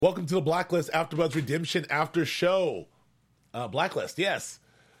Welcome to the Blacklist AfterBuzz Redemption After Show. Blacklist, yes.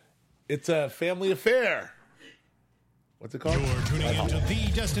 It's a family affair. What's it called? You're tuning into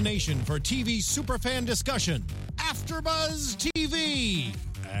the destination for TV superfan discussion, AfterBuzz TV.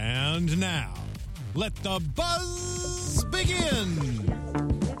 And now, let the buzz begin.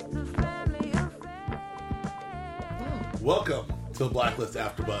 Welcome to the Blacklist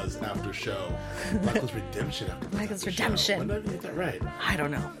AfterBuzz After Show. Blacklist Redemption After Blacklist Redemption. When did I get that right? I don't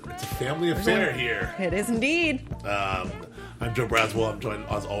know. It's a family affair here. It is indeed. I'm Joe Braswell. I'm joined,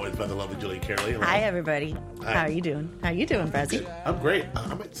 as always, by the lovely Julie Carey. Hi, everybody. Hi. How are you doing? How you doing, Brazzy? I'm great.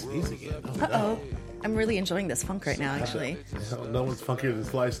 I might sneeze again. Oh, Uh-oh. I'm really enjoying this funk right now, actually. No one's funkier than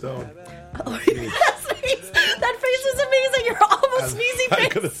Sly Stone. Oh, that face is amazing. You're almost sneezing I'm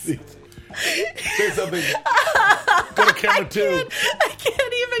face. gonna sneeze. Say something. Go to camera two. I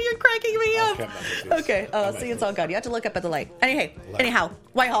can't even. You're cracking me up. Okay, I'm not gonna do this. Okay. Oh, see, it's all good. You have to look up at the light. Anyhow,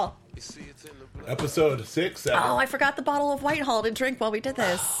 Whitehall. Episode 6. Oh, I forgot the bottle of Whitehall to drink while we did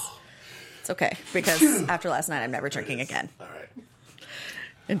this. It's okay, because after last night, I'm never drinking again. All right.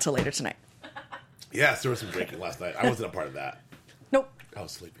 Until later tonight. Yes, there was some drinking last night. I wasn't a part of that. Nope. I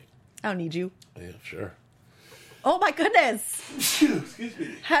was sleeping. I don't need you. Yeah, sure. Oh, my goodness. Excuse me.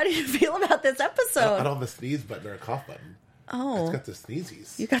 How do you feel about this episode? I don't have a sneeze button or a cough button. Oh. It's got the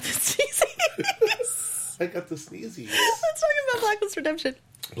sneezies. You got the sneezies. I got the sneezies. Let's talk about Blacklist Redemption.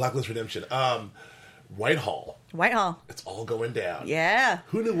 Blacklist Redemption. Whitehall. Whitehall. It's all going down. Yeah.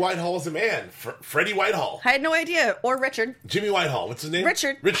 Who knew Whitehall was a man? Freddie Whitehall. I had no idea. Or Richard. Jimmy Whitehall. What's his name?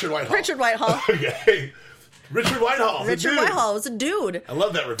 Richard. Richard Whitehall. Richard Whitehall. Okay. Richard Whitehall. Richard Whitehall was a dude. I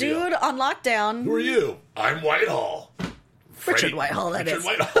love that reveal. Dude on lockdown. Who are you? I'm Whitehall. Richard Whitehall, that is.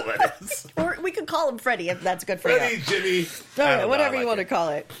 Richard Whitehall, that is. Or we could call him Freddie if that's good for Freddie, you. Jimmy. All I right, don't know, whatever I you like want to it. call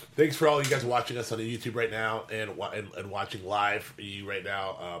it. Thanks for all you guys watching us on the YouTube right now and watching live for you right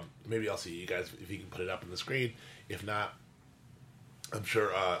now. Maybe I'll see you guys if you can put it up on the screen. If not, I'm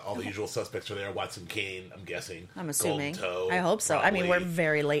sure all the usual suspects are there. Watson Kane, I'm guessing. I'm assuming. Golden Toe, I hope so. probably. I mean, we're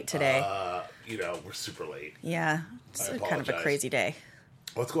very late today. We're super late. Yeah. It's I kind of a apologize. crazy day.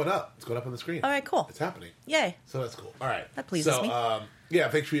 What's going up? It's going up on the screen. All right, cool. It's happening. Yay. So that's cool. All right. That pleases me. Yeah,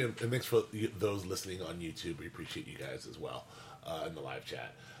 thanks for those listening on YouTube. We appreciate you guys as well in the live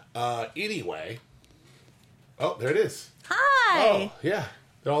chat. Anyway. Oh, there it is. Hi. Oh, yeah.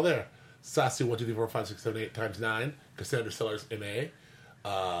 They're all there. Sasu 1, 2, 3, 4, 5, 6, 7, 8 times 9. Cassandra Sellers MA.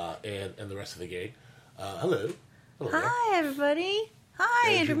 And the rest of the gang. Hello. Hello there. Hi, everybody.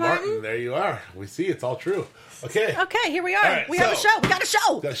 Hi, Andrew Martin. There you are. We see it's all true. Okay. Okay, here we are. All right, we have a show. We got a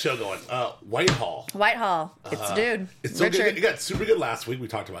show. Got a show going. Whitehall. Whitehall. It's a dude. It's so Richard. good. It got super good last week. We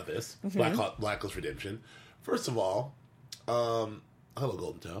talked about this. Blacklist Redemption. First of all, hello,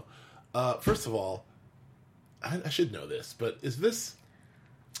 Golden Toe. First of all, I should know this, but this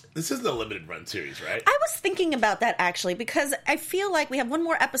isn't a limited run series, right? I was thinking about that, actually, because I feel like we have one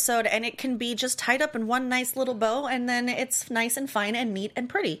more episode, and it can be just tied up in one nice little bow, and then it's nice and fine and neat and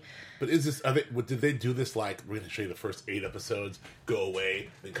pretty. But did they do this like, we're going to show you the first 8 episodes, go away,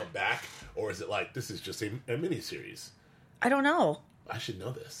 then come back? Or is it like, this is just a miniseries? I don't know. I should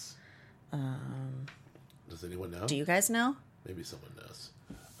know this. Does anyone know? Do you guys know? Maybe someone knows.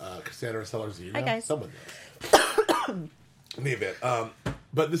 Cassandra Sellers, do you know? Hi, guys. Someone knows. In the event.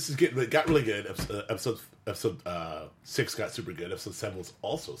 But it got really good. Episode 6 got super good. Episode 7 was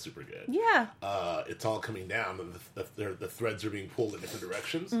also super good. Yeah. It's all coming down. The threads are being pulled in different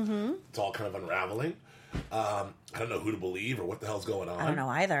directions. Mm-hmm. It's all kind of unraveling. I don't know who to believe or what the hell's going on. I don't know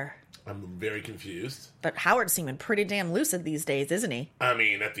either. I'm very confused. But Howard's seeming pretty damn lucid these days, isn't he? I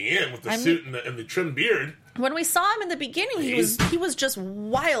mean, at the end with the suit and the trimmed beard. When we saw him in the beginning, he was just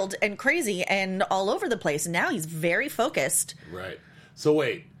wild and crazy and all over the place. And now he's very focused. Right. So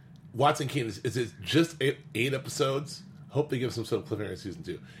wait, Watson Kane, is it just 8 episodes? Hope they give some sort of cliffhanger in season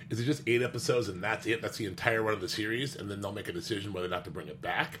 2. Is it just 8 episodes and that's it? That's the entire run of the series, and then they'll make a decision whether or not to bring it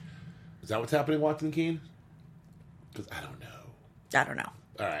back? Is that what's happening, Watson Kane? Because I don't know. I don't know.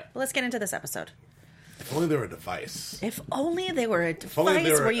 All right. Well, let's get into this episode. If only there were a device. If only they were a device only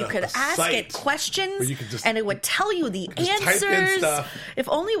there were where you could ask site it questions where you could just- and it would tell you the just type in answers. stuff. If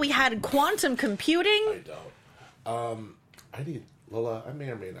only we had quantum computing. I don't. I need Lola. I may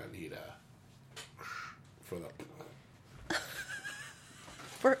or may not need for the.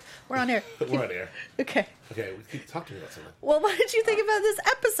 We're on air. We're on air. Okay. Okay, we keep talking about something. Well, what did you think about this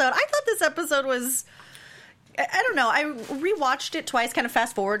episode? I thought this episode was... I don't know. I rewatched it twice, kind of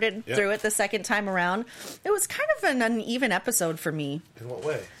fast-forwarded through it the second time around. It was kind of an uneven episode for me. In what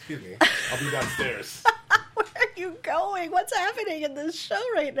way? Excuse me. I'll be downstairs. Where are you going? What's happening in this show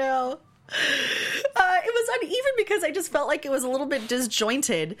right now? It was uneven because I just felt like it was a little bit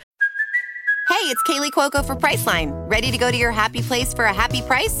disjointed. Hey, it's Kaylee Cuoco for Priceline. Ready to go to your happy place for a happy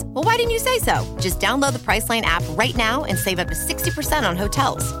price? Well, why didn't you say so? Just download the Priceline app right now and save up to 60% on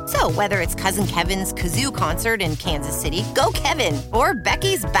hotels. So whether it's Cousin Kevin's Kazoo Concert in Kansas City, go Kevin, or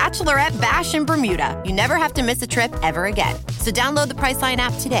Becky's Bachelorette Bash in Bermuda, you never have to miss a trip ever again. So download the Priceline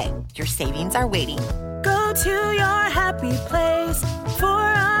app today. Your savings are waiting. Go to your happy place for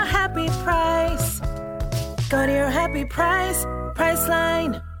a happy price. Go to your happy price,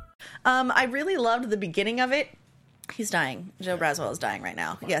 Priceline. I really loved the beginning of it. He's dying. Joe Braswell is dying right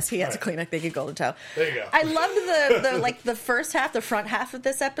now. Yes, he has a Kleenex naked golden toe. There you go. I loved the first half, the front half of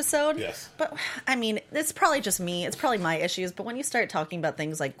this episode. Yes. But, I mean, it's probably just me. It's probably my issues. But when you start talking about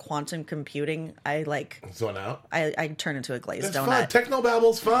things like quantum computing, I Zone out? I turn into a glazed It's donut. fun.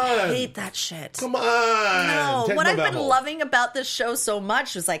 Technobabble's fun. I hate that shit. Come on. No, what I've been Technobabble. loving about this show so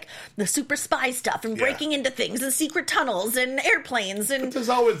much was like the super spy stuff and breaking into things and secret tunnels and airplanes and There's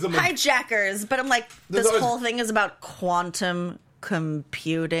always hijackers. But I'm like, There's this always- whole thing is about quantum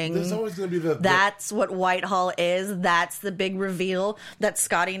computing. There's always going to be That's what Whitehall is. That's the big reveal that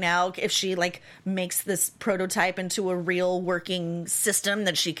Scotty now, if she like makes this prototype into a real working system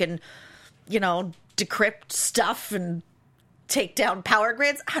that she can, decrypt stuff and take down power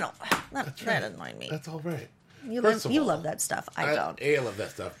grids. I don't. That annoyed me. That's all right. You First of all, love that stuff. I don't. A, I love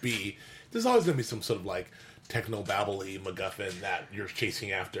that stuff. B, there's always going to be some sort of like techno-babbly MacGuffin that you're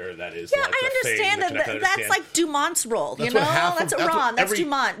chasing after that is Yeah, like I the thing understand that you're not gonna that's understand. like Dumont's role, That's what half of- That's that's what Iran. That's every-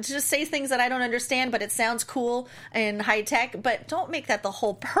 Dumont. To just say things that I don't understand, but it sounds cool and high tech. But don't make that the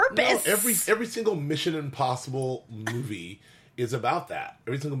whole purpose. No, every single Mission Impossible movie is about that.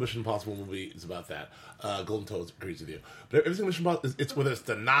 Every single Mission Impossible movie is about that. Golden Toes agrees with you. But every single Mission Impossible, it's whether it's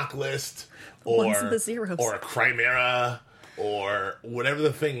the knock list or Ones and the zeros. or a Chimera or whatever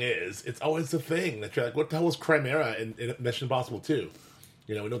the thing is, it's always the thing that you're like, what the hell was Chimera in Mission Impossible 2?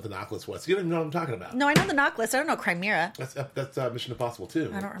 We know what the knock list was. You don't even know what I'm talking about. No, I know the knock list. I don't know Chimera. That's Mission Impossible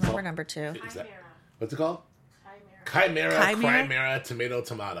 2. I don't remember number 2. What's it called? Chimera, Chimera? tomato.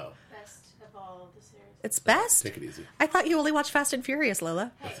 Best of all the series. It's best. Take it easy. I thought you only watched Fast and Furious,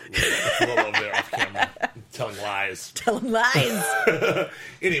 Lola. That's a little over there off camera. Telling lies. Telling lies.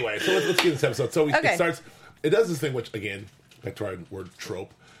 Anyway, so let's get into this episode. So Okay. it does this thing, which again, back to our word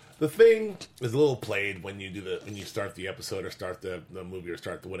trope. The thing is a little played when you start the episode or start the movie or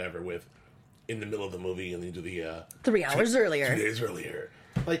start the whatever with in the middle of the movie and then you do the 3 hours earlier. 2 days earlier.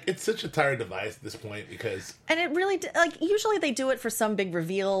 Like, it's such a tired device at this point because And it really, usually they do it for some big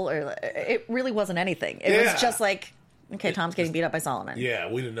reveal, or it really wasn't anything. It Yeah. was just like, okay, Tom's getting beat up by Solomon.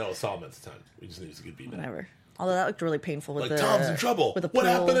 yeah, we didn't know Solomon at the time. We just knew he was a good beat. Whatever. Although that looked really painful with Like, Tom's in trouble. With the What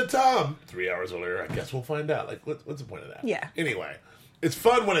pool. happened to Tom? 3 hours earlier. I guess we'll find out. Like, what's the point of that? Yeah. Anyway, it's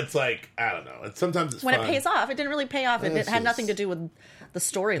fun when it's like, I don't know. And sometimes it's when fun. it pays off. It didn't really pay off. It This had is- nothing to do with the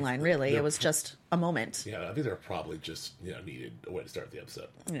storyline, really. It was just a moment. Yeah, I think they're probably just needed a way to start the episode.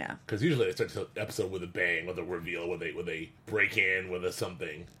 Yeah. Because usually they start the episode with a bang, with a reveal, with a break in, with a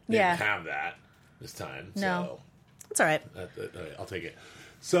something. They Yeah. didn't have that this time. No. It's all right. So I'll take it.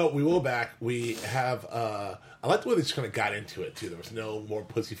 So we go back. We have. I like the way they just kind of got into it too. There was no more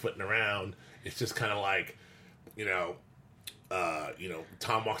pussyfooting around. It's just kind of like,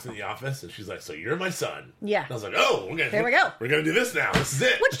 Tom walks in the office and she's like, "So you're my son." Yeah. And I was like, "Oh, There we go. We're gonna do this now. This is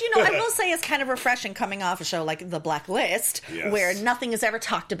it." Which, I will say is kind of refreshing coming off a show like The Blacklist, Yes. where nothing is ever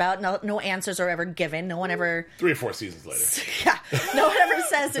talked about, no answers are ever given, no one ever... 3 or 4 seasons later. Yeah, no one ever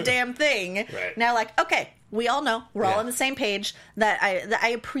says a damn thing. Right. Now, okay, we all know, we're all Yeah. on the same page, that I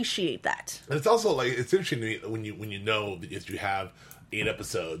appreciate that. And it's also like it's interesting to me that when you know that if you have 8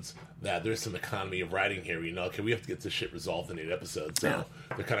 episodes that there's some economy of writing here. Okay, we have to get this shit resolved in 8 episodes, so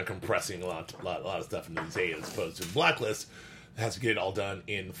they're kind of compressing a lot of stuff into these 8 as opposed to Blacklist that has to get it all done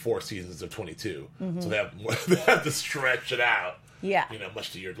in 4 seasons of 22. So they have to stretch it out. Yeah.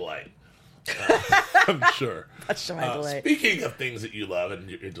 Much to your delight. I'm sure. Much to my delight. Speaking of things that you love and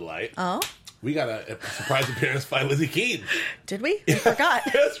your delight, Oh? we got a surprise appearance by Lizzie Keane. Did we? I forgot.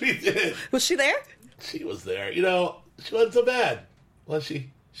 Yes, we did. Was she there? She was there. She wasn't so bad. Was she?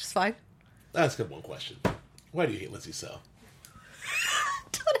 She's fine. That's a good one question. Why do you hate Lizzie so?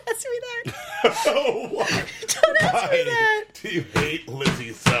 Don't ask me that. Oh, why? Don't ask me that. Do you hate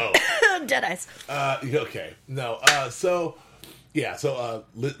Lizzie so? Dead eyes. Okay. No.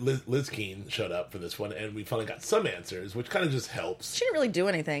 Liz Keane showed up for this one, and we finally got some answers, which kind of just helps. She didn't really do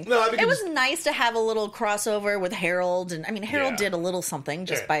anything. No, I think it it was was- nice to have a little crossover with Harold, and Harold Yeah. did a little something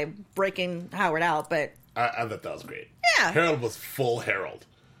just Yeah. by breaking Howard out, but I thought that was great. Yeah. Harold was full Harold.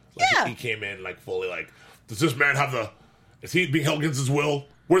 Yeah. He came in fully does this man have is he being held against his will?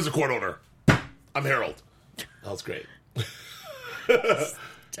 Where's the court order? I'm Harold. That was great.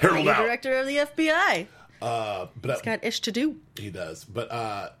 Harold out. Director of the FBI. But He's got ish to do. He does. But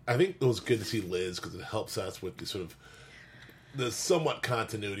I think it was good to see Liz because it helps us with the sort of the somewhat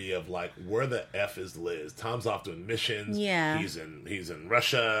continuity of like where the F is Liz. Tom's off doing missions. Yeah. He's in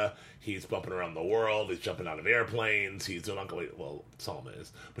Russia. He's bumping around the world. He's jumping out of airplanes. He's doing Solomon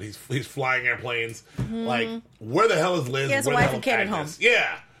is, but he's flying airplanes. Mm-hmm. Like where the hell is Liz? He has a wife and kid at home.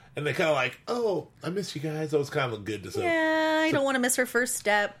 Yeah. And they kind of like, oh, I miss you guys. That was kind of good to see. Yeah, I don't want to miss her first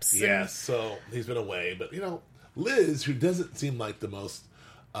steps. Yeah, so he's been away. But, Liz, who doesn't seem like the most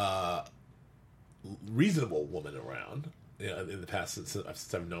reasonable woman around in the past since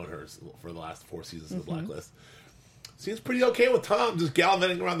I've known her for the last 4 seasons of Blacklist, seems pretty okay with Tom just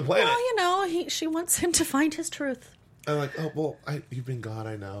gallivanting around the planet. Well, she wants him to find his truth. I'm like, oh, well, you've been gone,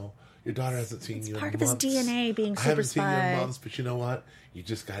 I know. Your daughter hasn't seen you in months. It's part of his DNA being super spy. I haven't seen you in months, but you know what? You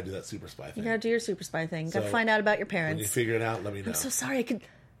just got to do that super spy thing. You got to do your super spy thing. Got to find out about your parents. When you figure it out, let me know. I'm so sorry. I could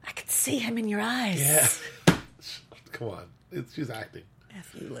see him in your eyes. Yeah. Come on. She's acting.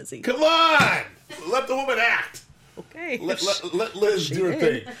 F you, Lizzie. Come on! Let the woman act. Okay. Let Liz do her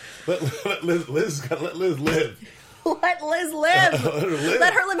thing. Let Liz live. Let Liz live.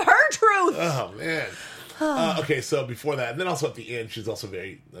 Let her live her truth. Oh, man. Okay, so before that, and then also at the end, she's also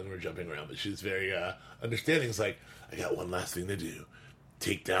very, I know we're jumping around, but she's very understanding. It's like, I got one last thing to do.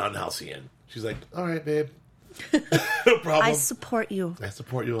 Take down Halcyon. She's like, all right, babe. No problem. I support you. I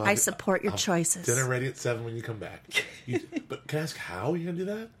support you. I support your choices. Dinner ready at 7 when you come back. But can I ask how you're going to do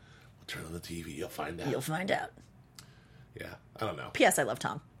that? We'll turn on the TV. You'll find out. Yeah, I don't know. P.S. I love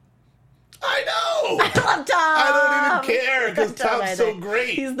Tom. I know! I love Tom! I don't even care because Tom's so great.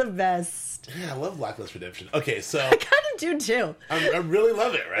 He's the best. Yeah, I love Blacklist Redemption. Okay, so... I kind of do, too. I really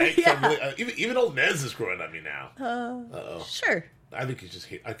love it, right? Yeah. Even old Nez is growing on me now. Uh-oh. Sure. I think you just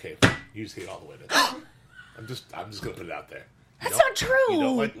hate... Okay, you just hate all the women. I'm just going to put it out there. That's not true. You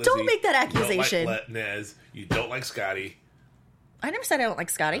don't like Lizzie. Don't make that accusation. You don't like Nez. You don't like Scotty. I never said I don't like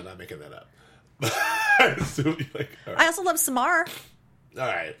Scotty. I'm not making that up. I assume you like... All right. I also love Samar. All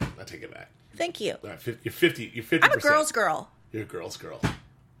right, I take it back. Thank you. All right, you're 50. You're 50%. I'm a girl's girl. You're a girl's girl.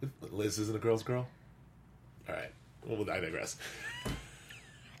 Liz isn't a girl's girl. All right, well, I digress.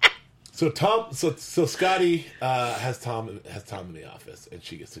 So Scotty has Tom in the office, and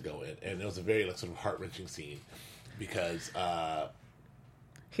she gets to go in, and it was a very sort of heart-wrenching scene because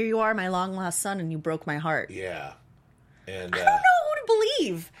here you are, my long lost son, and you broke my heart. Yeah, and I don't know who to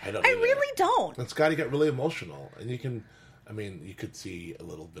believe. I really don't. And Scotty got really emotional, and you could see a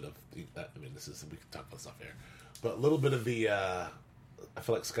little bit of we can talk about stuff here, but a little bit of the I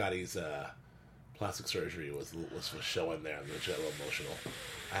feel like Scotty's plastic surgery was showing there, and she got a little emotional.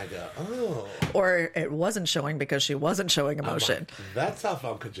 I go, oh. Or it wasn't showing because she wasn't showing emotion. That's how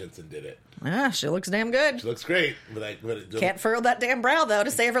Famke Jensen did it. Yeah, she looks damn good. She looks great, but can't furrow that damn brow though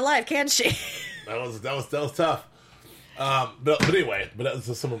to save her life, can she? That was tough. But anyway,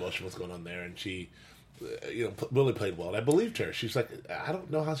 some emotion was going on there, and she, really played well. And I believed her. She's like, I don't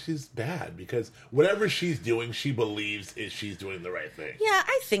know how she's bad because whatever she's doing, she believes she's doing the right thing. Yeah,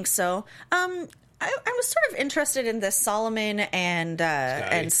 I think so. I was sort of interested in this Solomon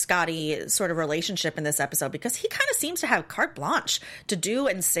and Scotty sort of relationship in this episode because he kind of seems to have carte blanche to do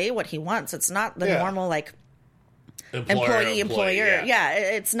and say what he wants. It's not the normal like employer. Yeah,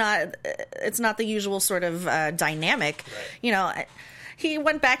 it's not the usual sort of dynamic. Right. He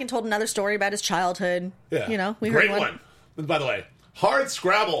went back and told another story about his childhood. Yeah, we great heard one. By the way, hard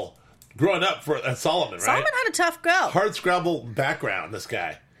Scrabble growing up for Solomon. Right? Solomon had a tough go. Hard Scrabble background. This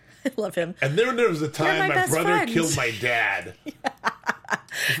guy. I love him. And then there was a time my brother friend. killed my dad.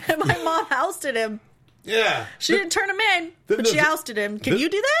 And my mom ousted him. Yeah. She didn't turn him in, but she ousted him. Can you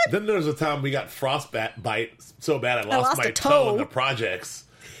do that? Then there was a time we got frostbite so bad I lost my toe in the projects.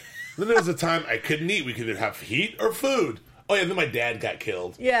 Then there was a time I couldn't eat. We could either have heat or food. Oh, yeah, then my dad got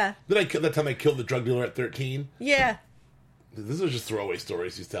killed. Yeah. Then that time I killed the drug dealer at 13. Yeah. These are just throwaway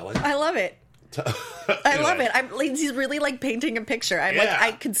stories he's telling. I love it. I love it. He's really like painting a picture.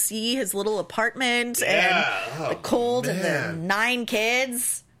 I could see his little apartment and the cold and the 9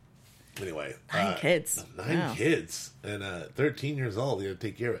 kids. Anyway, 9 kids. 9 kids and 13 years old. You got to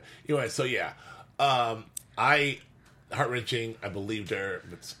take care of it. Anyway, so yeah, heart-wrenching. I believed her,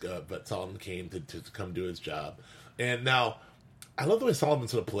 but Solomon came to come do his job. And now, I love the way Solomon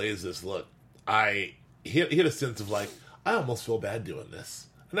sort of plays this. Look, he had a sense of like, I almost feel bad doing this.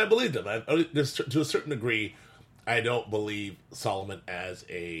 And I believed him. To a certain degree, I don't believe Solomon as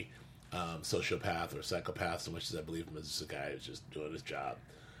a sociopath or psychopath so much as I believe him as just a guy who's just doing his job.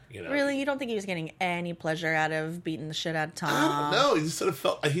 You know, Really? You don't think he was getting any pleasure out of beating the shit out of Tom? I don't know. He just sort of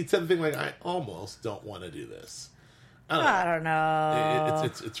felt. He said the thing like, "I almost don't want to do this." I don't know.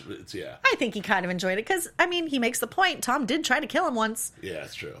 It's yeah. I think he kind of enjoyed it because, I mean, he makes the point. Tom did try to kill him once. Yeah,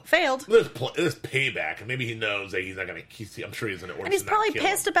 it's true. Failed. There's payback, and maybe he knows that he's not going to. I'm sure he's going to order. And he's probably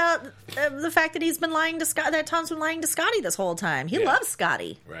pissed about the fact that he's been lying to Scott. That Tom's been lying to Scotty this whole time. He loves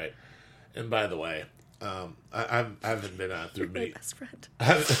Scotty. Right. And by the way, I haven't been through My many. best friend. I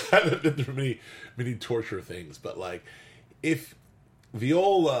haven't been through many torture things, but like if the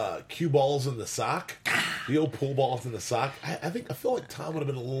old cue balls in the sock, the old pool balls in the sock, I feel like Tom would have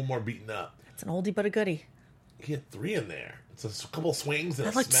been a little more beaten up. It's an oldie but a goodie. He had 3 in there. It's a couple swings and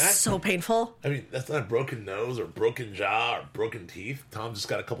That a looked smack. so painful. I mean, that's not a broken nose or broken jaw or broken teeth. Tom just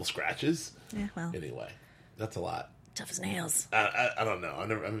got a couple scratches. Yeah, well, Anyway, that's a lot. tough as nails. I don't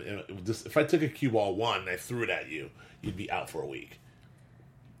know. If I took a cue ball 1 and I threw it at you, you'd be out for a week.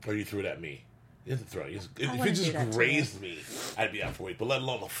 Or you threw it at me. You have to throw it. If it wouldn't do just that to grazed me, I'd be out for a week. But let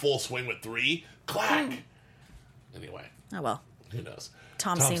alone a full swing with 3, clack. Anyway, Oh, well. who knows?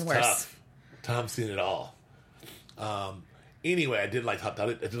 Tom's seen worse. Tough. Tom's seen it all. Anyway, I did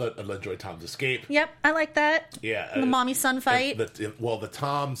enjoy Tom's escape. Yep, I like that. Yeah, The mommy-son fight. The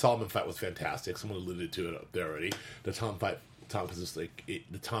Tom Solomon fight was fantastic. Someone alluded to it up there already. The Tom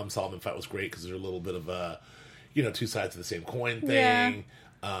Solomon fight was great because there's a little bit of a, 2 sides of the same coin thing.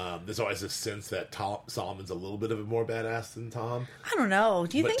 Yeah. There's always this sense that Solomon's a little bit of a more badass than Tom. I don't know.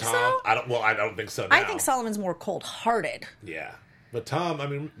 Do you think Tom, so? I don't think so now. I think Solomon's more cold-hearted. Yeah. But Tom, I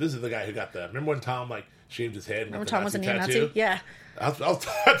mean, this is the guy who got the... Remember when Tom, shaved his head and Remember got the Tom was a Nazi neo-Nazi? tattoo? Yeah.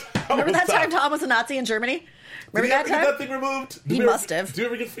 Remember That time Tom was a Nazi in Germany? Remember Did he ever that time? get that thing removed? He must have. Did you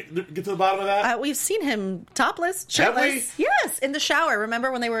ever get to the bottom of that? We've seen him topless, Have we? shirtless. Yes, in the shower.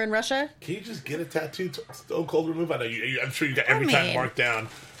 Remember when they were in Russia? Can you just get a tattoo stone cold remove? I know I'm sure you got every I time mean- marked down.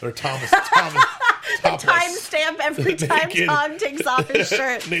 Or Tom is topless. Timestamp every time Naked. Tom takes off his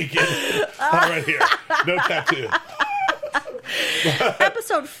shirt. Naked. Right here. No tattoo.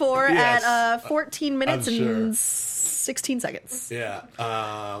 Episode 4 Yes. at 14 minutes I'm sure. and 16 seconds. Yeah.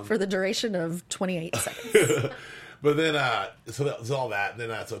 For the duration of 28 seconds. But then, so that was all that. And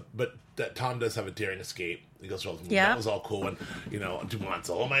then, but that Tom does have a daring escape. He goes, Yeah. that was all cool. And, Dumont's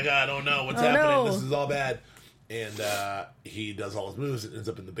all, oh my God, oh no, what's Oh, happening? no. This is all bad. And he does all his moves and ends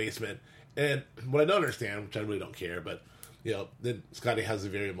up in the basement. And what I don't understand, which I really don't care, but, then Scotty has a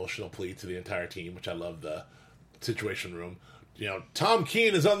very emotional plea to the entire team, which I love the situation room. Tom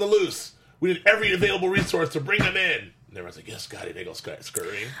Keene is on the loose. We need every available resource to bring him in. And everyone's like, yes, Scotty. They go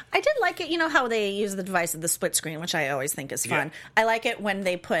scurrying. I did like it, how they use the device of the split screen, which I always think is fun. Yeah. I like it when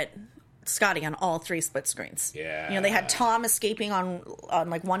they put Scotty on all 3 split screens. Yeah. They had Tom escaping on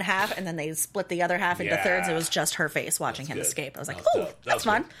one half, and then they split the other half into Yeah. thirds. It was just her face watching That's him good. escape. I was like, That was oh, dope. That that's was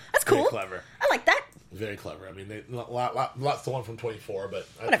fun. good. That's Very cool. clever. I like that. Very clever. I mean, lots to learn from 24, but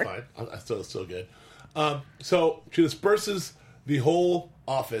that's Whatever. fine. It's still good. So she disperses the whole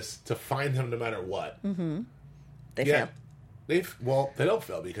office to find him no matter what. Mm-hmm. They fail. They don't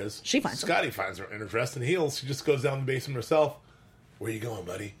fail because She finds him. Scotty finds her in her dress and heels. She just goes down the basement herself. Where you going,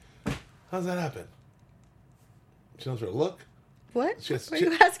 buddy? How's that happen? She knows where to look. What? Just- What are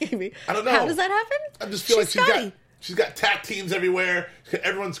you asking me? I don't know. How does that happen? I just feel like Scotty. she's got tack teams everywhere.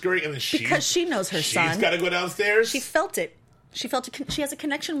 Everyone's scurrying, and then Because she knows her son. She's got to go downstairs. She felt it. She felt it. She has a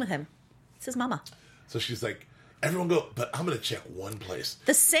connection with him. It's his mama. So she's like, everyone go, but I'm going to check one place.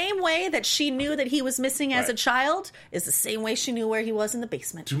 The same way that she knew that he was missing as a Right. child is the same way she knew where he was in the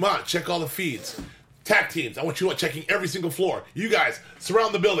basement. Dumont, check all the feeds. Tack teams, I want you checking every single floor. You guys,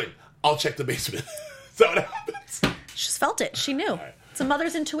 surround the building. I'll check the basement. Is that what happens? She just felt it. She knew. Right. It's a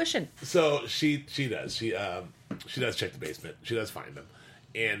mother's intuition. So she does. She does check the basement. She does find them.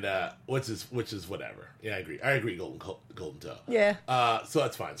 And which is whatever. Yeah, I agree, Golden Toe. Yeah. So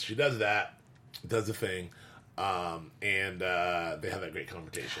that's fine. So she does that, does the thing, and they have that great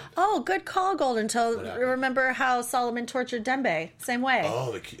confrontation. Oh, good call, Golden Toe. What happened? Remember how Solomon tortured Dembe? Same way.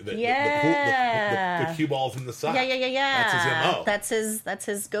 Oh, the Yeah. cue balls in the sock. Yeah. That's his MO. That's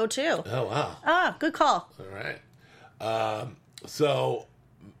his go-to. Oh, wow. Ah, good call. All right. So,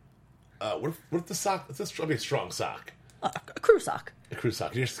 what if the sock? It's a strong sock. A crew sock. A crew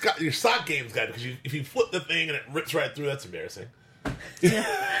sock. Your sock game's got because if you flip the thing and it rips right through, that's embarrassing.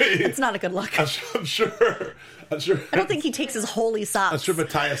 It's not a good look. I'm sure. I don't think he takes his holy socks. I'm sure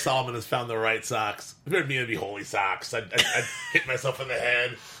Matthias Solomon has found the right socks. If it were me, it'd be holy socks. I'd hit myself in the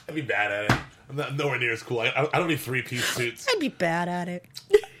head. I'd be bad at it. I'm nowhere near as cool. I don't need 3-piece suits. I'd be bad at it.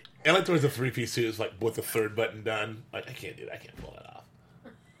 I like to wear the 3-piece suits, like with the third button done. Like I can't do that. I can't pull that off.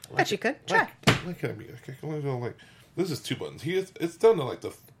 Bet you could. Try. Like this is 2 buttons. It's done to like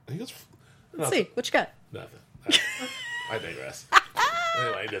the He goes, Let's see. What you got? Nothing. I digress.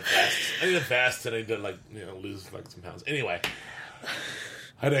 Anyway, I did fast, and I did lose some pounds. Anyway,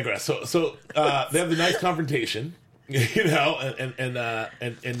 I digress. So they have the nice confrontation, and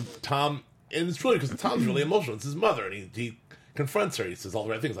Tom, and it's really because Tom's really emotional. It's his mother, and he confronts her. He says all the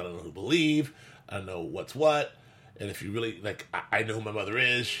right things. I don't know who to believe. I don't know what's what. And if you really I know who my mother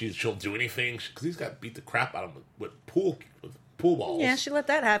is. She'll do anything because he's got beat the crap out of him with pool balls. Yeah, she let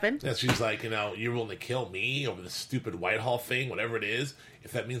that happen. And she's like, you're willing to kill me over this stupid Whitehall thing, whatever it is.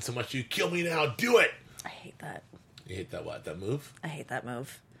 If that means so much to you, kill me now. Do it. I hate that. You hate that what? That move? I hate that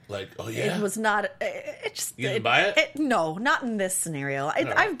move. Like, oh yeah? It was not... It just, you didn't buy it? No, not in this scenario.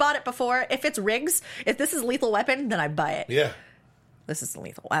 I've bought it before. If it's Riggs, if this is Lethal Weapon, then I buy it. Yeah. This is the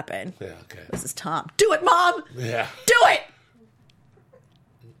Lethal Weapon. Yeah, okay. This is Tom. Do it, Mom! Yeah. Do it!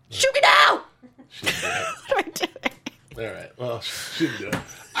 Shoot me now! She didn't do it. What am I doing? All right. Well, she didn't do it.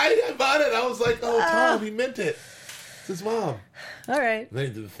 I bought it. I was like, oh, Tom, he meant it. It's his mom. All right. And then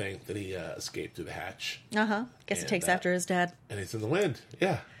he did the thing that he escaped through the hatch. Guess he takes after his dad. And he's in the wind.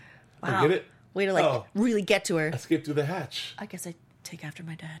 Yeah. Wow. I get it. Way to really get to her. Escape through the hatch. I guess I take after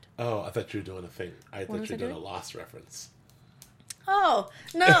my dad. Oh, I thought you were doing a thing. I thought you were doing doing? a Lost reference. Oh,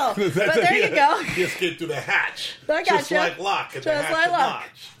 no. But there you go. He escaped through the hatch. I gotcha. Just like Locke at the Just hatch like of Locke.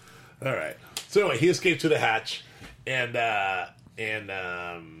 Notch. All right. So anyway, he escaped through the hatch, and yeah,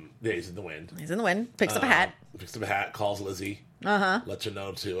 he's in the wind. He's in the wind. Picks up a hat. Picks up a hat. Calls Lizzie. Lets her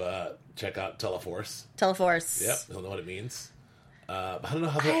know to check out Teleforce. Teleforce. Yep. He'll know what it means. I don't know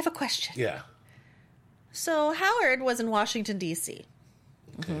how. I have a question. Yeah. So Howard was in Washington, D.C.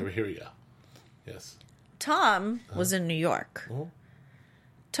 Okay. Here we go. Yes. Tom was in New York.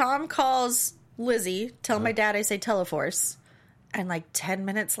 Tom calls Lizzie, tell my dad I say Teleforce, and 10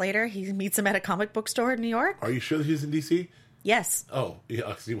 minutes later, he meets him at a comic book store in New York. Are you sure that he was in D.C.? Yes. Oh, yeah,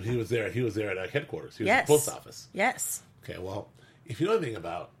 'cause he was there. He was there at headquarters. He was Yes. at the post office. Yes. Okay, well, if you know anything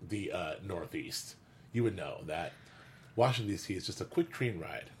about the Northeast, you would know that Washington, D.C. is just a quick train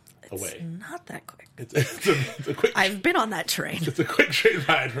ride away. It's not that quick. It's a quick. I've been on that train. It's a quick train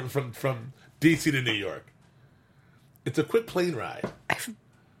ride from D.C. to New York. It's a quick plane ride. I've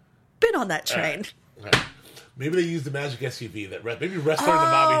been on that train. All right. Maybe they used the magic SUV that maybe Wrestler and the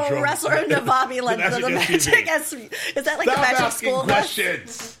Bobby drove. Wrestler and the Bobby like the magic SUV. Is that like Stop the magic asking school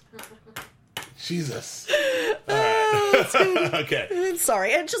questions. Jesus. All right. Okay.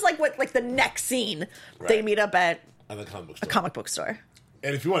 Sorry, it's just like the next scene. Right. They meet up at On the comic book a store. comic book store.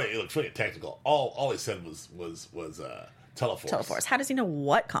 And if you want to look really technical, all he said was Teleforce. Teleforce. How does he know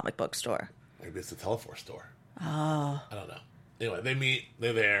what comic book store? Maybe it's the Teleforce store. Oh. I don't know. Anyway, they meet.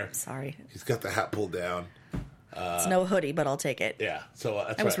 They're there. Sorry. He's got the hat pulled down. It's no hoodie, but I'll take it. Yeah. So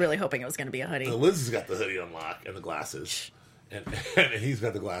that's I was really hoping it was going to be a hoodie. So Liz has got the hoodie on lock and the glasses, and he's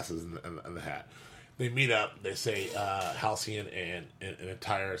got the glasses and the hat. They meet up. They say Halcyon and an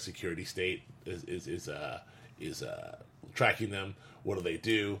entire security state is tracking them. What do they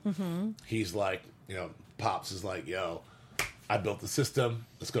do? Mm-hmm. He's like, Pops is like, yo, I built the system.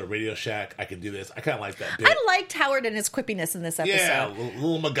 Let's go to Radio Shack. I can do this. I kind of like that bit. I liked Howard and his quippiness in this episode. Yeah,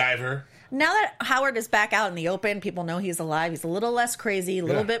 little MacGyver. Now that Howard is back out in the open, people know he's alive. He's a little less crazy, a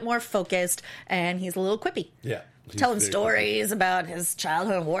little bit more focused, and he's a little quippy. Yeah. Telling stories about his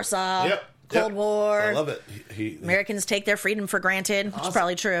childhood in Warsaw, Cold War. I love it. Americans take their freedom for granted, which is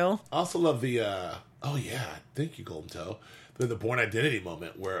probably true. I also love the, thank you, Golden Toe. The Bourne Identity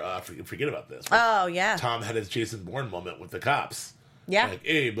moment where, forget about this. Oh, yeah. Tom had his Jason Bourne moment with the cops. Yeah. Like,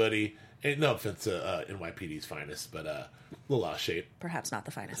 hey, buddy. Hey, no offense to NYPD's finest, but a little out of shape. Perhaps not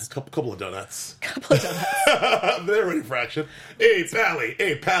the finest. Couple of donuts. Couple of donuts. They're ready for action. Hey,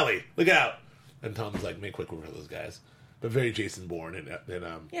 Pally, look out. And Tom's like, make quick work of those guys. But very Jason Bourne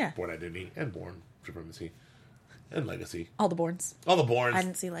and Bourne Identity and Bourne Supremacy and Legacy. All the Bournes. All the Bournes. I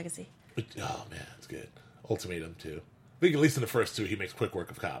didn't see Legacy. But, oh, man, it's good. Ultimatum, too. I think at least in the first two, he makes quick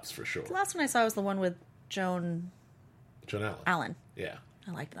work of cops, for sure. The last one I saw was the one with Joan Allen. Yeah.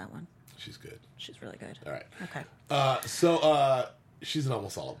 I liked that one. She's good. She's really good. All right. Okay. So she's in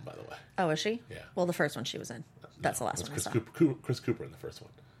almost all of them, by the way. Oh, is she? Yeah. Well, the first one she was in. That's the last one I saw. Chris Cooper in the first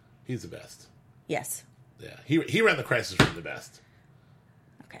one. He's the best. Yes. Yeah. He ran the crisis room the best.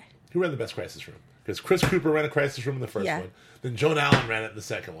 Okay. He ran the best crisis room. Because Chris Cooper ran a crisis room in the first one. Then Joan Allen ran it in the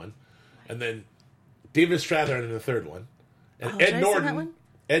second one. And then David Strathairn in the third one. And Ed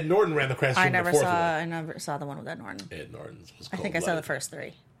Norton ran the crisis room in the fourth one. I never saw the one with Ed Norton. Ed Norton's was I think I saw the first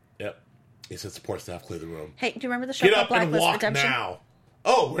three. Yep. He said support staff clear the room. Hey, do you remember the show Get up and Blacklist walk Redemption? now.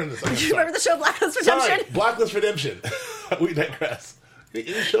 Oh, we're in this. Do you remember the show Blacklist Redemption? Sorry, Blacklist Redemption. We digress.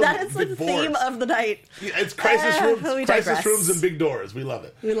 That is the theme of the night. Yeah, it's crisis rooms, we crisis digress. rooms and big doors. We love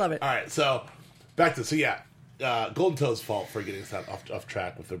it. We love it. All right, so back to Golden Toe's fault for getting us off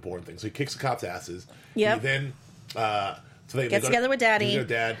track with their boring thing. So he kicks the cops' asses. Yep. He then they Gets go together with Daddy. Their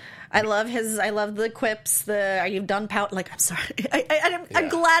dad. I love the quips. Are you done pout? Like, I'm sorry. I'm Yeah.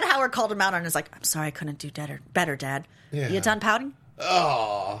 glad Howard called him out on it. It's like, I'm sorry I couldn't do better, Dad. Yeah. You done pouting?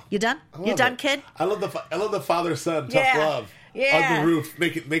 Oh, You done? I You love done, it. kid? I love the father son tough Yeah. love Yeah. on the roof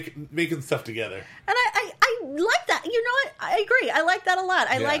making stuff together. And I like that. You know what? I agree. I like that a lot.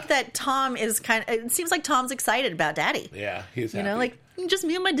 I Yeah. like that Tom is it seems like Tom's excited about Daddy. Yeah, he's You happy. know, like, just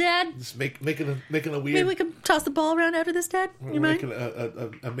me and my dad. just making a weird. Maybe we can toss the ball around after this, Dad. we're You mind?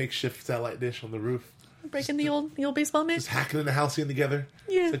 making a makeshift satellite dish on the roof. Breaking the old baseball mitt? Just hacking in the house in together.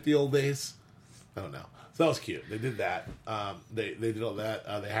 Yeah. It's like the old days. I don't know. So that was cute. They did that. They did all that.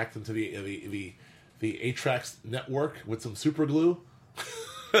 They hacked into the A-Trax network with some super glue.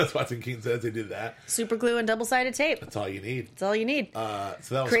 That's what Watson King says. They did that. Super glue and double-sided tape. That's all you need. That's all you need. So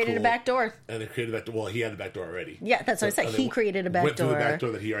that was Created cool. a back door. And they created a back door. Well, he had the back door already. Yeah, that's what I said. they He created a back went door. through the back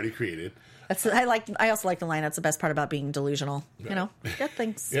door that he already created. I also like the line. That's the best part about being delusional. Right. You know, get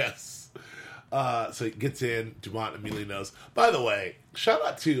things. Yes. So he gets in. Dumont immediately knows. By the way, shout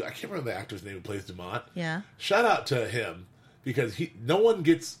out to, I can't remember the actor's name who plays Dumont. Yeah. Shout out to him because no one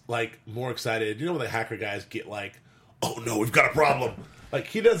gets like more excited. You know when the hacker guys get like, oh no, we've got a problem. Like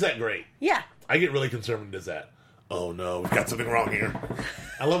he does that great. Yeah. I get really concerned when he does that. Oh no, we've got something wrong here.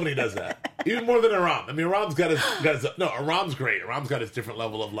 I love when he does that. Even more than Aram. I mean, Aram's Aram's great. Aram's got his different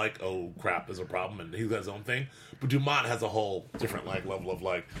level of like, oh crap, there's a problem, and he's got his own thing. But Dumont has a whole different like level of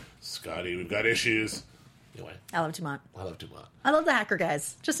like, Scotty, we've got issues. Anyway, I love Dumont. I love Dumont. I love the hacker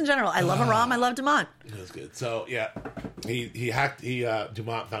guys. Just in general. I love Aram. I love Dumont. It was good. So yeah, he hacked.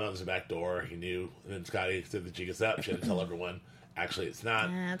 Dumont found out there's a back door. He knew, and then Scotty said that she gets up. She had to tell everyone. Actually, it's not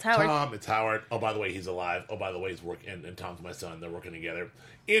it's Howard. Tom. It's Howard. Oh, by the way, he's alive. Oh, by the way, he's working. And Tom's my son. They're working together.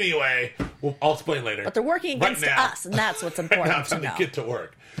 Anyway, I'll explain later. But they're working Right against now. us, and that's what's Right important now, to time know. to get to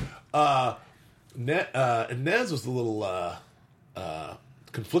work. Inez was a little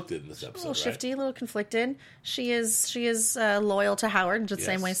conflicted in this episode. A little shifty, a little conflicted. She is loyal to Howard, just the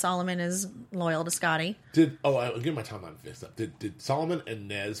same Yes. way Solomon is loyal to Scotty. I'll get my timeline fixed up. Did Solomon and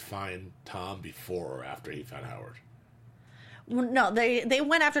Nez find Tom before or after he found Howard? Well, no, they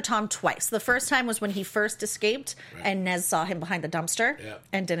went after Tom twice. The first time was when he first escaped, and Nez saw him behind the dumpster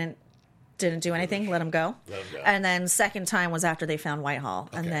and didn't do anything, let him go. And then second time was after they found Whitehall,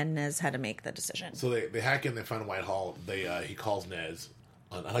 and then Nez had to make the decision. So they hack in, they find Whitehall. He calls Nez.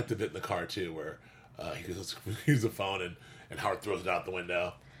 I like the bit in the car too where he goes use the phone and Howard throws it out the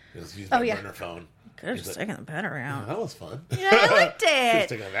window. He goes, use my burner phone. Could have just taken the battery out. That was fun. Yeah, I liked Just it.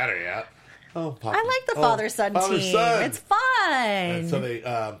 taking the battery out. Oh, Poppy. I like the father-son team. It's fun. And so they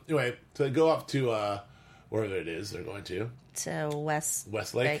so they go up to wherever it is they're going to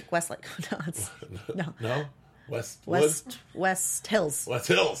Westlake. No, it's no West Hills. West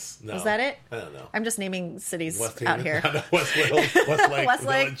Hills. No. Is that it? I don't know. I'm just naming cities West out here. West Hills, Westlake,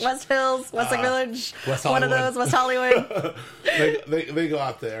 Westlake, Village. West Hills, Westlake Village. West One of Hollywood. those, West Hollywood. they go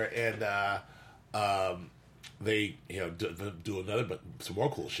out there and they do another but some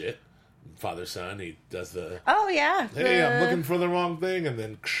more cool shit. Father son, he does the Oh yeah. hey, I'm looking for the wrong thing, and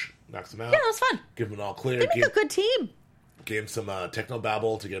then knocks him out. Yeah, that was fun. Give him an all clear. They make a good team. Gave him some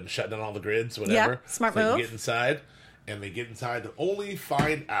technobabble to get him shut down all the grids, whatever. Yeah, smart so they move. Get inside, and they get inside to only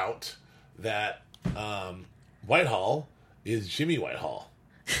find out that Whitehall is Jimmy Whitehall.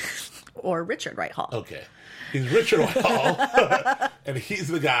 Or Richard Whitehall. Okay, he's Richard Whitehall, and he's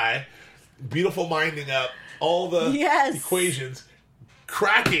the guy, beautiful minding up all the equations,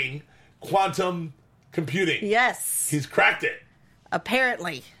 cracking quantum computing. Yes. He's cracked it.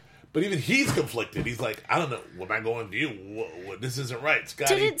 Apparently. But even he's conflicted. He's like, I don't know. Am I going with you? What, this isn't right,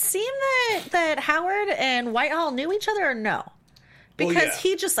 Scotty. Did it seem that Howard and Whitehall knew each other or no? Because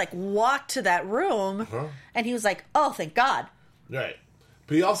he just like walked to that room and he was like, oh, thank God. Right.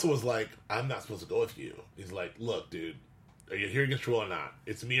 But he also was like, I'm not supposed to go with you. He's like, look, dude, are you here against your will or not?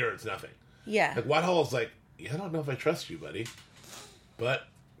 It's me or it's nothing. Yeah. Like Whitehall's like, yeah, I don't know if I trust you, buddy. But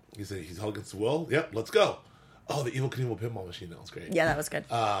he said he's held against the will. Yep, let's go. Oh, the Evil Knievel pinball machine. That was great. Yeah, that was good.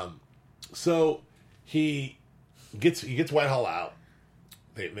 So he gets Whitehall out.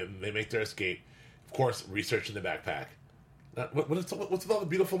 They make their escape. Of course, researching the backpack. What's with all the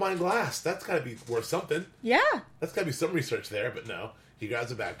beautiful mind glass? That's got to be worth something. Yeah. That's got to be some research there. But no, he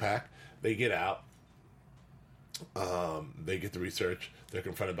grabs a backpack. They get out. They get the research. They're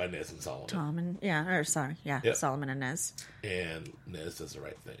confronted by Nez and Solomon. Yep. Solomon and Nez. And Nez does the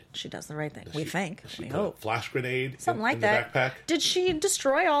right thing. She does the right thing. We think. She We put hope. a flash grenade Something like in that. the backpack. Did she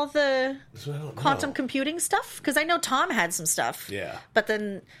destroy all the So I don't quantum know. computing stuff? Because I know Tom had some stuff. Yeah. But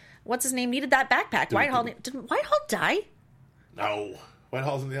then, what's his name needed that backpack? Didn't Whitehall die? No.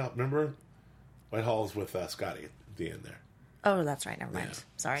 Whitehall's in the out. Remember? Whitehall's with Scotty at the end there. Oh, that's right. Never mind. Yeah.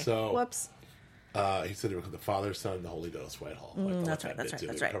 Sorry. So- Whoops. He said it was the Father, Son, and the Holy Ghost, Whitehall. That's right. That's We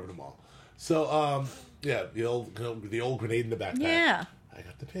right. covered them all. So, the old grenade in the backpack. Yeah. I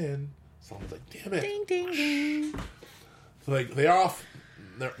got the pin. Someone's like, damn it. Ding, ding, ding. So they're off.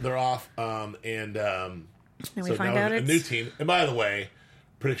 They're off. And we so find now out a it's... new team. And by the way,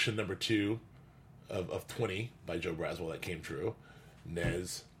 prediction number 2 of 20 by Joe Braswell that came true.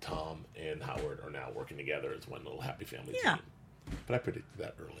 Nez, Tom, and Howard are now working together as one little happy family Yeah. team. But I predicted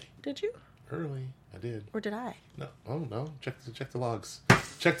that early. Did you? Early, I did. Or did I? No, oh no! Check the logs.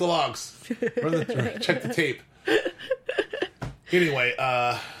 Check the logs. Check the tape. Anyway,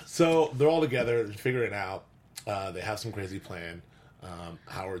 so they're all together, they're figuring it out. They have some crazy plan.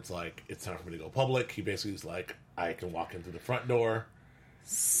 Howard's like, it's time for me to go public. He basically is like, I can walk in through the front door.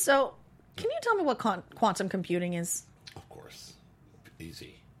 So, can you tell me what quantum computing is? Of course,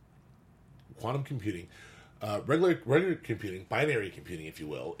 easy. Quantum computing, regular computing, binary computing, if you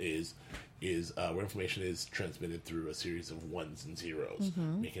will, is where information is transmitted through a series of ones and zeros,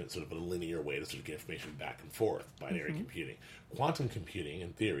 making it sort of a linear way to sort of get information back and forth. Binary computing. Quantum computing,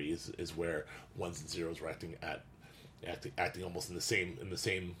 in theory, is where ones and zeros are acting almost in the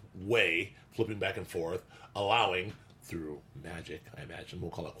same way, flipping back and forth, allowing through magic. I imagine we'll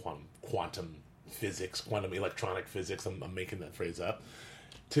call it quantum physics, quantum electronic physics. I'm making that phrase up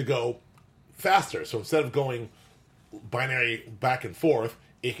to go faster. So instead of going binary back and forth,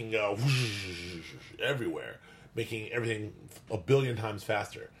 it can go everywhere, making everything a billion times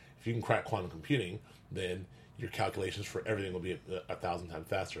faster. If you can crack quantum computing, then your calculations for everything will be 1,000 times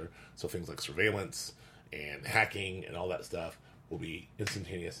faster. So things like surveillance and hacking and all that stuff will be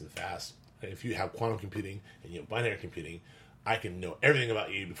instantaneous and fast. And if you have quantum computing and you have binary computing, I can know everything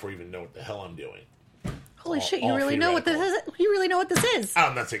about you before you even know what the hell I'm doing. Holy shit! all You really know what this is. You really know what this is.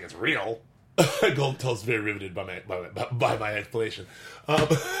 I'm not saying it's real. Goldtail's very riveted by my explanation.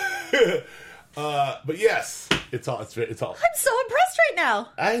 But yes, it's all. I'm so impressed right now.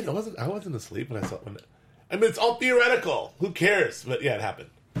 I wasn't asleep when I saw it. I mean, it's all theoretical. Who cares? But yeah, it happened.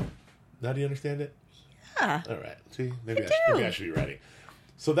 Now do you understand it? Yeah. All right. See, maybe do. I should be ready.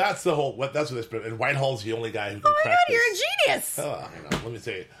 So that's the whole. That's what this. And Whitehall's the only guy who can Oh my crack god, you're this. a genius. Hang on, let me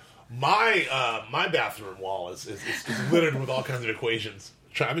say, my bathroom wall is littered with all kinds of equations.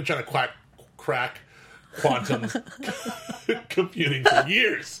 I've been trying to crack quantum computing for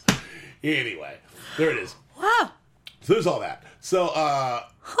years. Anyway, there it is. Wow. So there's all that. So,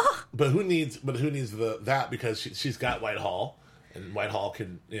 but who needs that because she's got Whitehall, and Whitehall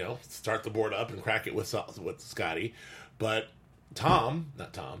can start the board up and crack it with Scotty, but Tom's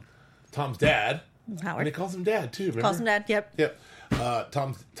dad, Howard. and he calls him Dad too. Remember? Calls him Dad. Yep.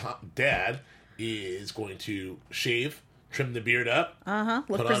 Tom's dad is going to shave, trim the beard up,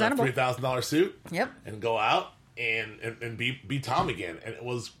 Look put presentable. on a $3,000 suit, Yep. and go out and be Tom again, and it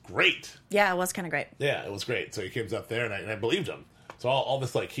was great. Yeah, it was kind of great. Yeah, it was great. So he comes up there, and I believed him. So all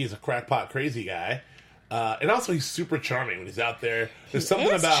this, like, he's a crackpot crazy guy. And also, he's super charming when he's out there. There's something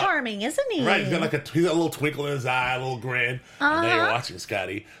He is about charming, isn't he? right. He's got a little twinkle in his eye, a little grin. And now you're watching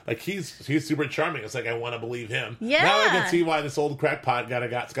Scotty. Like he's super charming. It's like I want to believe him. Yeah. Now I can see why this old crackpot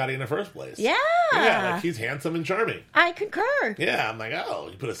got Scotty in the first place. Yeah. Yeah. Like he's handsome and charming. I concur. Yeah. I'm like, oh,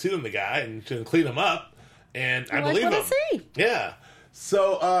 you put a suit on the guy and clean him up, and I believe what him. I see. Yeah.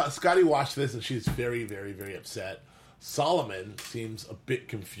 So Scotty watched this, and she's very, very, very upset. Solomon seems a bit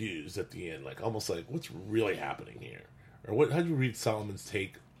confused at the end, like almost like what's really happening here, or how do you read Solomon's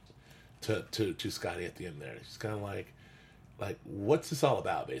take to Scotty at the end there? She's kind of like what's this all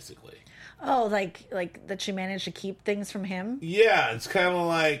about, basically? Oh, like that she managed to keep things from him? Yeah, it's kind of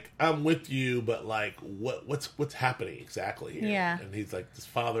like I'm with you, but like what's happening exactly here? Yeah. And he's like this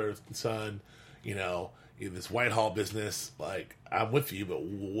father and son, this Whitehall business. Like I'm with you, but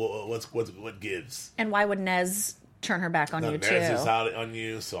what gives? And why would Nez turn her back on you Nez too? is out on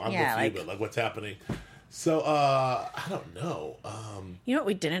you, so I'm with you, but what's happening? So I don't know. You know what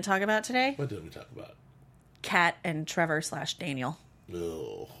we didn't talk about today? What did we talk about? Kat and Trevor / Daniel.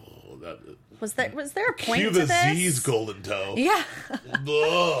 Oh, that Was there a point cue to the this? Z's golden toe. Yeah.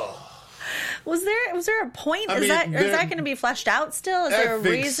 Ugh. Was there a point? I Is mean, that going to be fleshed out still? Is there a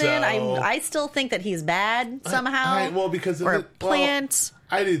think reason? so. I still think that he's bad somehow. Well, because or a plant.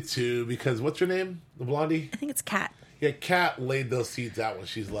 I did too, because what's her name? The blondie? I think it's Kat. Yeah, Kat laid those seeds out when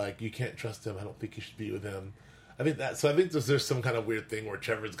she's like, you can't trust him. I don't think you should be with him. I think there's some kind of weird thing where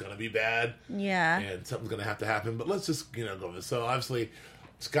Trevor's going to be bad. Yeah. And something's going to have to happen. But let's just, go with this. So obviously,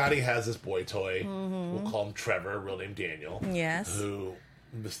 Scotty has this boy toy. Mm-hmm. We'll call him Trevor, real name Daniel. Yes. Who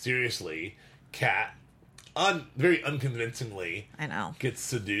mysteriously, Kat, very unconvincingly, I know, gets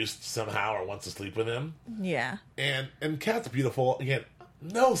seduced somehow or wants to sleep with him. Yeah. And Kat's beautiful. Again,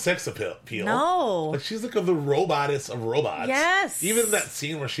 no sex appeal. No. Like, she's like the robotess of robots. Yes. Even in that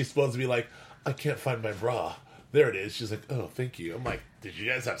scene where she's supposed to be like, I can't find my bra. There it is. She's like, oh, thank you. I'm like, did you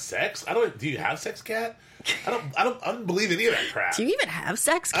guys have sex? Do you have sex, Kat? I don't believe any of that crap. Do you even have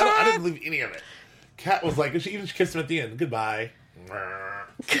sex, Kat? I don't believe any of it. Kat was like, she kissed him at the end. Goodbye.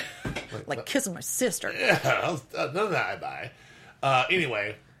 like kissing my sister. Yeah, none of that I buy.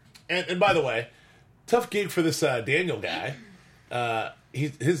 Anyway, and by the way, tough gig for this Daniel guy.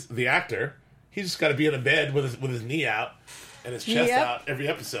 The actor. He's just got to be in a bed with his knee out and his chest out every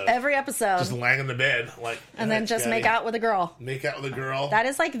episode. Every episode, just lying in the bed, like, and then just make out with a girl. Make out with a girl. That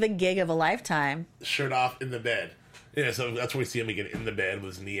is like the gig of a lifetime. Shirt off in the bed. Yeah, so that's where we see him again in the bed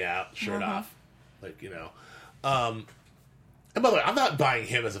with his knee out, shirt off, like. And by the way, I'm not buying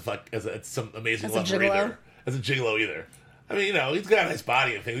him as some amazing lover either. As a gigolo either. I mean, he's got a nice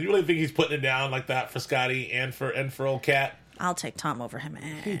body and things. You really think he's putting it down like that for Scotty and for old Kat? I'll take Tom over him.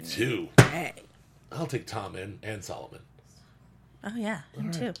 Me too. Hey. I'll take Tom and Solomon. Oh yeah,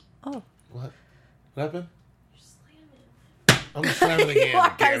 him too. Oh. What happened? I'm slamming again. You are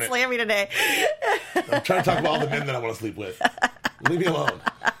kind of slamming today. I'm trying to talk about all the men that I want to sleep with. Leave me alone.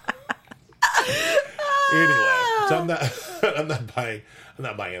 Anyway, so I'm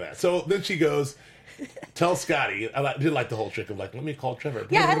not buying that. So then she goes, tell Scotty. I did like the whole trick of like, let me call Trevor.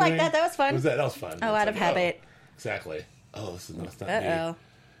 Yeah, I like that. That was fun. What was that? That was fun. Oh, out of habit. Exactly. Oh, that's not Uh-oh. me.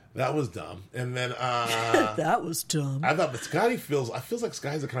 That was dumb. And then that was dumb. I thought, but Scotty feels like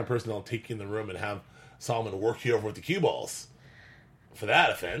Scotty's the kind of person that'll take you in the room and have Solomon work you over with the cue balls for that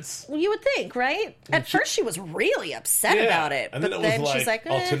offense. Well, you would think, right? At first, she was really upset about it, and but then she's like,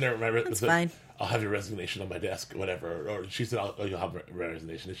 "I'll send her that's fine. I'll have your resignation on my desk, whatever." Or she said, "You'll have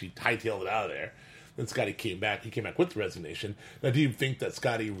resignation," and she hightailed it out of there. Then Scotty came back. He came back with the resignation. Now, do you think that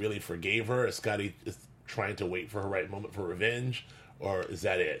Scotty really forgave her? Is Scotty is trying to wait for her right moment for revenge? Or is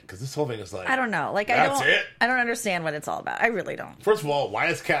that it? Because this whole thing is like... I don't know. Like, that's it? I don't understand what it's all about. I really don't. First of all, why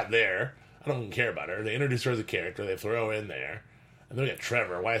is Kat there? I don't even care about her. They introduce her as a character. They throw her in there. And then we get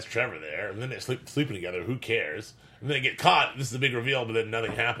Trevor. Why is Trevor there? And then they're sleeping together. Who cares? And then they get caught. This is the big reveal, but then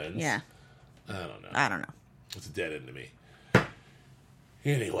nothing happens. Yeah. I don't know. know. It's a dead end to me.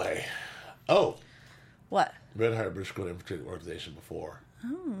 Anyway. Oh. What? Red Heart British Code Infantry Organization before.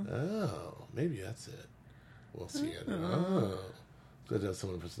 Oh. Maybe that's it. We'll see it. Oh.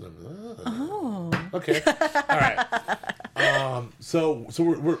 Okay. All right. So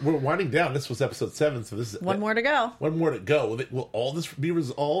we're winding down. This was episode 7. So this is one more to go. One more to go. Will all this be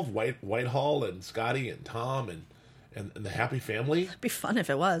resolved? Whitehall and Scotty and Tom and the happy family. It'd be fun if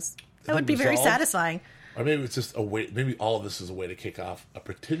it was. That would be very satisfying. Or maybe it's just a way. Maybe all of this is a way to kick off a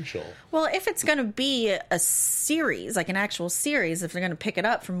potential. Well, if it's going to be a series, like an actual series, if they're going to pick it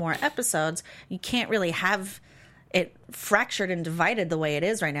up for more episodes, you can't really have it fractured and divided the way it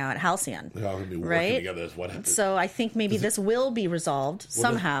is right now at Halcyon. They're all going to be working right? together as what happens. So I think maybe this will be resolved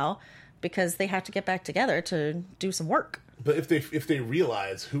somehow because they have to get back together to do some work. But if they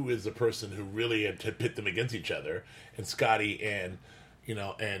realize who is the person who really had to pit them against each other, and Scotty and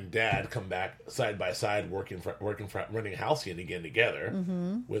Dad come back side by side running Halcyon again together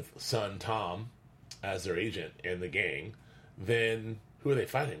with son Tom as their agent and the gang, then who are they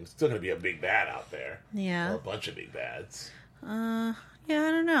fighting? It's still going to be a big bad out there. Yeah. Or a bunch of big bads. Yeah, I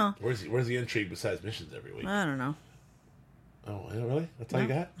don't know. Where's the intrigue besides missions every week? I don't know. Oh, really? That's all you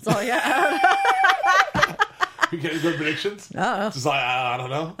got? That's all you got. You get any good predictions? Uh-oh. Just like, I don't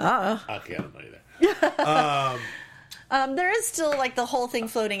know? Uh-oh. Okay, I don't know either. There is still, like, the whole thing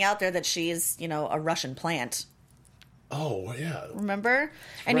floating out there that she's, a Russian plant. Oh, yeah. Remember?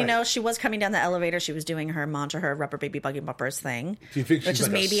 And, right. She was coming down the elevator. She was doing her mantra, her rubber baby buggy bumpers thing. Do you think she's which is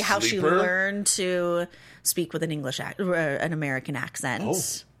like maybe a how she sleeper? learned to speak with an an American accent.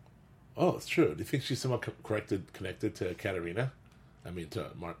 Oh, it's true. Do you think she's somewhat connected to Katerina? I mean,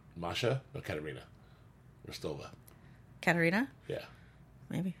 to Masha? No, Katerina. Rostova. Katerina? Yeah.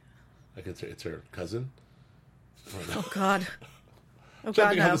 Maybe. Like it's her cousin? Oh, God. I'm trying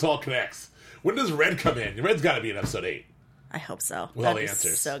to think how this all connects. When does Red come in? Red's got to be in episode 8. I hope so. With all the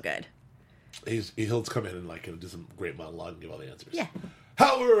answers. So good. He'll come in and do some great monologue and give all the answers. Yeah.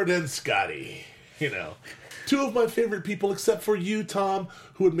 Howard and Scotty. You know, 2 of my favorite people, except for you, Tom,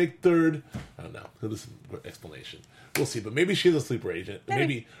 who would make 3rd. I don't know. This is an explanation. We'll see. But maybe she's a sleeper agent.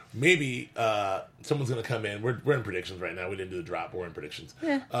 Maybe someone's going to come in. We're in predictions right now. We didn't do the drop. But we're in predictions.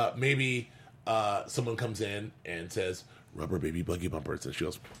 Yeah. Maybe someone comes in and says, "Rubber baby buggy bumpers," and she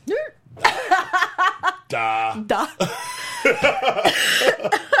goes, "Da."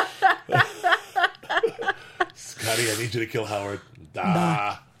 Scotty, I need you to kill Howard.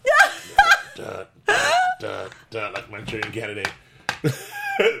 Da. Like Manchurian Candidate.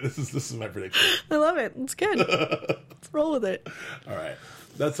 This is my prediction. I love it. It's good. Let's roll with it. All right.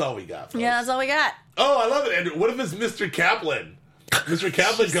 That's all we got, folks. Yeah, that's all we got. Oh, I love it, Andrew. What if it's Mr. Kaplan? Mr.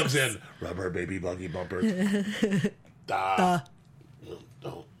 Kaplan comes in. Rubber baby buggy bumper. Da.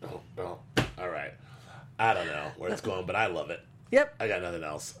 No. All right. I don't know where it's going, but I love it. Yep. I got nothing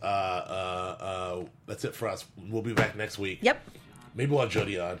else. That's it for us. We'll be back next week. Yep. Maybe we'll have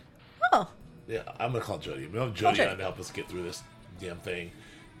Jody on. Oh. Yeah, I'm going to call Jody. We'll have Jody on to help us get through this damn thing.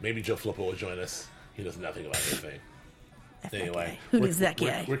 Maybe Joe Flippo will join us. He knows nothing about anything. Anyway. Who is that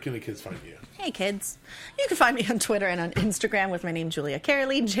guy? Where can the kids find you? Hey, kids. You can find me on Twitter and on Instagram with my name, Julia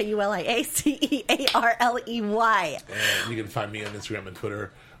Carley, Juliacearley. And you can find me on Instagram and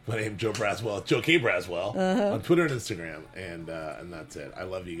Twitter. My name is Joe K. Braswell, on Twitter and Instagram. And that's it. I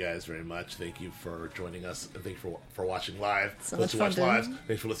love you guys very much. Thank you for joining us. And thank you for watching live. So Those much who fun watch live,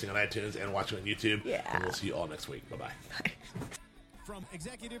 thanks for listening on iTunes and watching on YouTube. Yeah. And we'll see you all next week. Bye-bye. Bye. From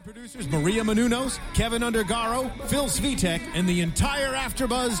executive producers Maria Menounos, Kevin Undergaro, Phil Svitek, and the entire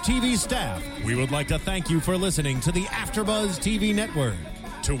AfterBuzz TV staff, we would like to thank you for listening to the AfterBuzz TV network.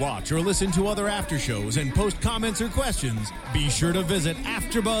 To watch or listen to other after shows and post comments or questions, be sure to visit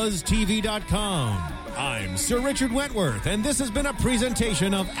AfterBuzzTV.com. I'm Sir Richard Wentworth, and this has been a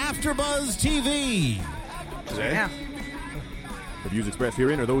presentation of AfterBuzz TV. Yeah. The views expressed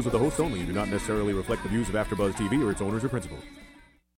herein are those of the hosts only and do not necessarily reflect the views of AfterBuzz TV or its owners or principals.